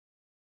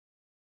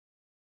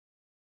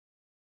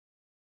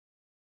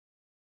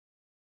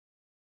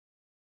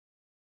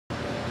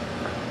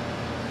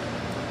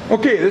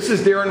Okay, this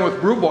is Darren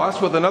with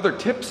Brew-Boss with another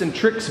tips and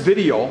tricks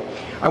video.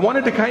 I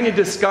wanted to kind of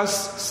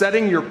discuss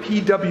setting your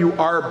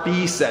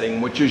PwrB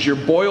setting, which is your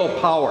boil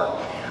power.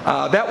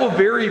 That will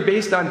vary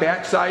based on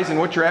batch size and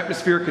what your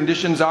atmospheric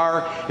conditions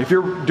are. If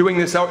you're doing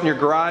this out in your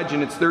garage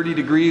and it's 30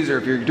 degrees, or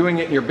if you're doing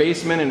it in your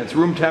basement and it's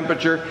room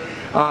temperature,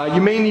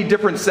 you may need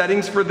different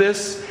settings for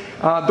this.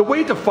 The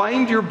way to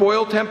find your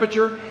boil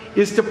temperature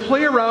is to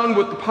play around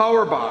with the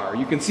power bar.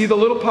 You can see the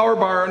little power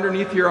bar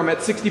underneath here. I'm at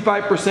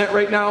 65%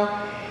 right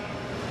now.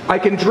 I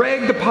can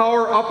drag the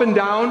power up and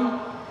down.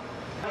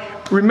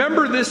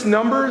 Remember this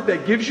number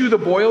that gives you the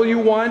boil you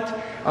want.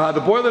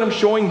 The boil that I'm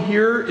showing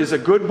here is a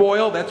good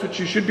boil. That's what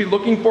you should be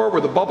looking for, where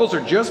the bubbles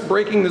are just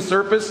breaking the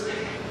surface.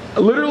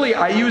 Literally,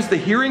 I use the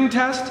hearing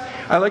test.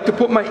 I like to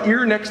put my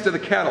ear next to the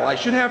kettle. I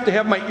should have to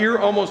have my ear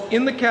almost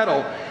in the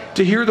kettle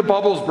to hear the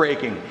bubbles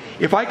breaking.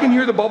 If I can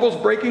hear the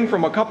bubbles breaking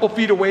from a couple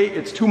feet away,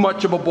 it's too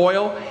much of a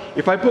boil.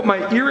 If I put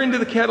my ear into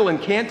the kettle and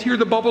can't hear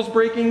the bubbles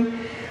breaking,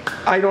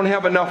 I don't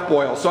have enough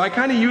boil. So I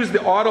kind of use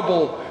the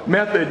audible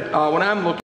method when I'm looking.